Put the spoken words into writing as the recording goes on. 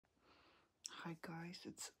Hi guys,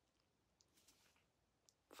 it's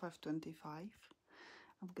 5:25.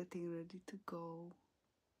 I'm getting ready to go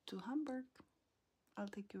to Hamburg. I'll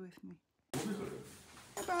take you with me.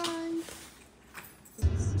 Bye bye.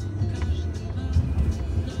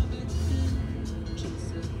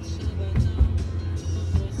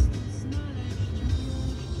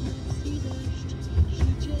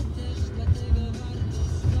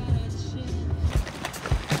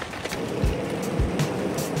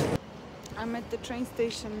 I'm at the train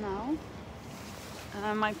station now.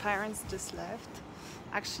 My parents just left.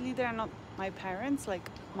 Actually, they're not my parents, like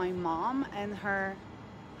my mom and her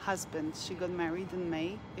husband. She got married in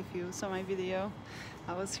May. If you saw my video,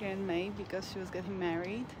 I was here in May because she was getting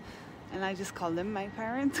married, and I just call them my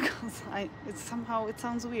parents because it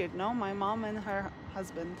sounds weird, no? My mom and her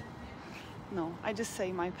husband. No, I just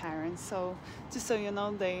say my parents. So just so you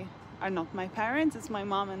know, they are not my parents. It's my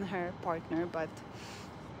mom and her partner. But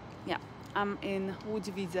yeah, I'm in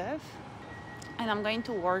Łódź and I'm going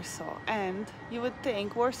to Warsaw, and you would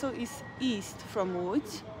think Warsaw is east from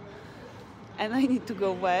Łódź and I need to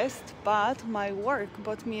go west, but my work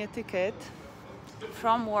bought me a ticket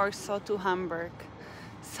from Warsaw to Hamburg,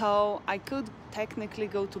 so I could technically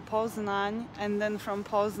go to Poznań and then from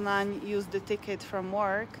Poznań use the ticket from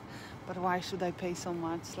work, but why should I pay so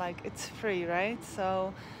much? Like, it's free, right?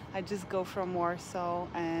 So I just go from Warsaw,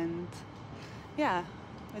 and yeah,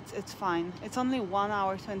 it's fine. It's only 1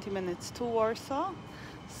 hour 20 minutes to Warsaw,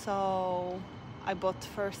 so I bought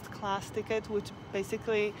first class ticket, which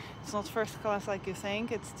basically it's not first class like you think.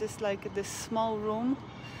 It's just like this small room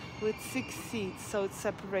with 6 seats, so it's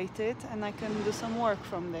separated and I can do some work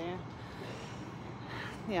from there.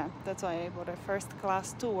 Yeah, that's why I bought a first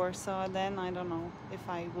class to Warsaw. Then I don't know if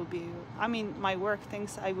I will be, I mean, my work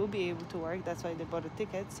thinks I will be able to work, that's why they bought a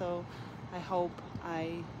ticket, so I hope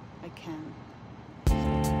I can.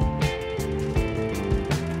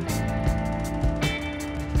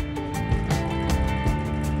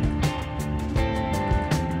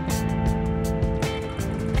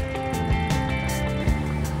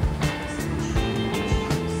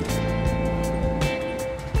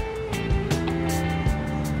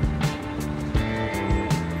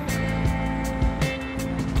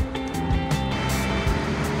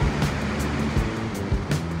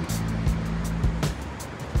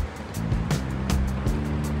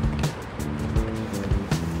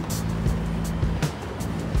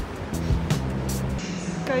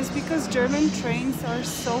 Because German trains are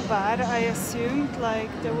so bad, I assumed like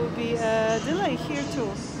there will be a delay here too.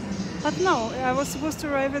 But no, I was supposed to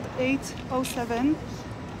arrive at 8:07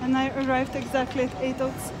 and I arrived exactly at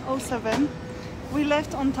 8:07. We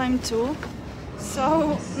left on time too.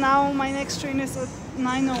 So now my next train is at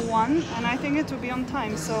 9:01 and I think it will be on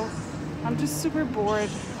time. So I'm just super bored.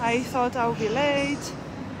 I thought I would be late.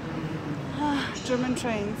 German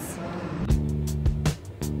trains.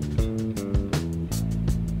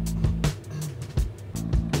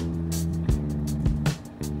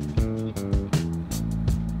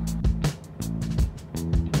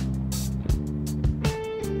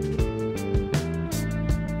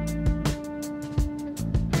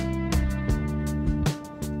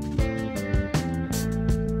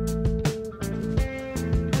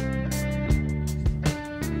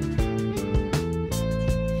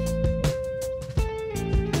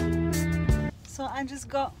 I just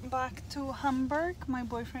got back to Hamburg. My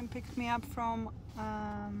boyfriend picked me up from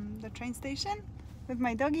the train station with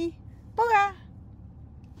my doggy, Boga.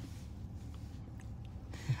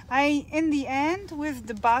 In the end, with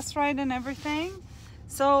the bus ride and everything,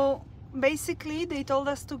 so basically they told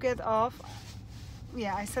us to get off.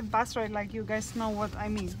 Yeah, I said bus ride like you guys know what I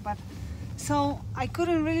mean, but so I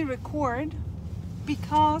couldn't really record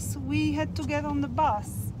because we had to get on the bus.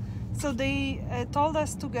 So they told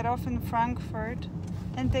us to get off in Frankfurt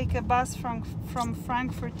and take a bus from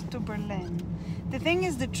Frankfurt to Berlin. The thing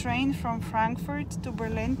is, the train from Frankfurt to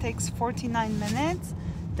Berlin takes 49 minutes.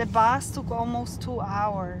 The bus took almost 2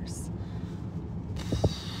 hours.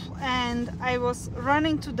 And I was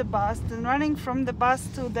running to the bus, then running from the bus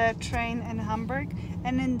to the train in Hamburg.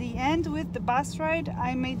 And in the end, with the bus ride,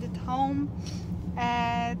 I made it home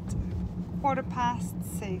at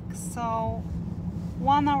 6:15. So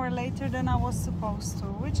 1 hour later than I was supposed to,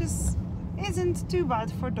 which isn't too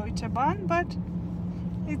bad for Deutsche Bahn, but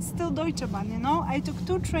it's still Deutsche Bahn, you know. I took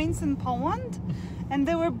 2 trains in Poland and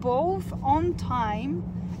they were both on time,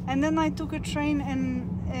 and then I took a train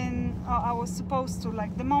I was supposed to,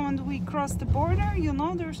 like, the moment we crossed the border, you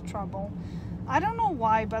know, there's trouble. I don't know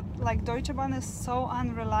why, but like Deutsche Bahn is so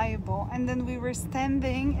unreliable. And then we were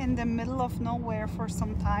standing in the middle of nowhere for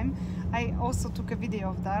some time. I also took a video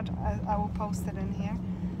of that. I will post it in here.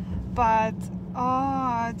 but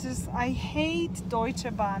I hate Deutsche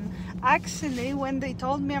Bahn. Actually, when they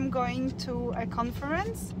told me I'm going to a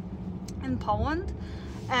conference in Poland,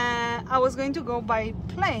 I was going to go by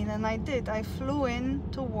plane, and I did. I flew in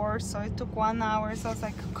to Warsaw. It took 1 hour, so I was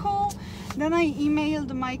like, cool. Then I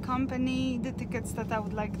emailed my company the tickets that I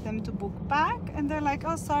would like them to book back, and they're like,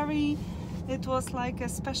 oh, sorry, it was like a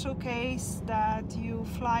special case that you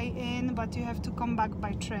fly in, but you have to come back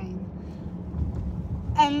by train.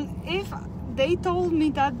 And if they told me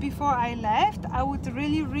that before I left, I would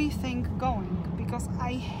really rethink going, because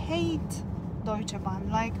I hate Deutsche Bahn.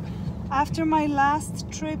 Like, after my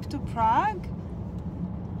last trip to Prague,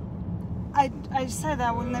 I said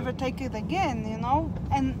I would never take it again, you know?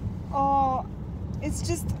 And it's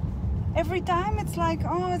just, every time it's like,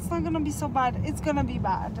 oh, it's not gonna be so bad, it's gonna be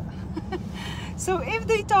bad. So if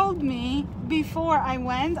they told me before I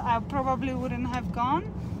went, I probably wouldn't have gone.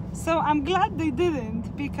 So I'm glad they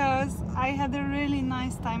didn't, because I had a really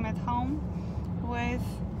nice time at home with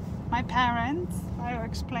my parents. I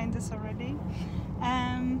explained this already.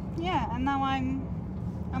 Yeah, and now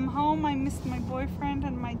I'm home. I missed my boyfriend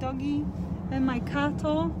and my doggy and my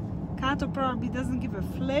Kato. Kato probably doesn't give a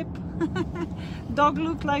flip. Dog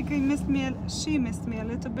looked like she missed me a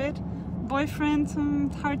little bit. Boyfriend,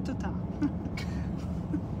 hard to tell.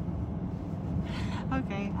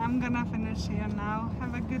 Okay, I'm gonna finish here now.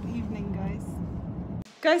 Have a good evening, guys.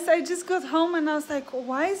 Guys, I just got home and I was like,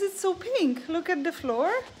 why is it so pink? Look at the floor.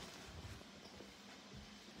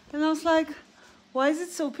 And I was like, why is it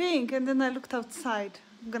so pink? And then I looked outside.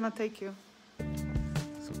 I'm gonna take you.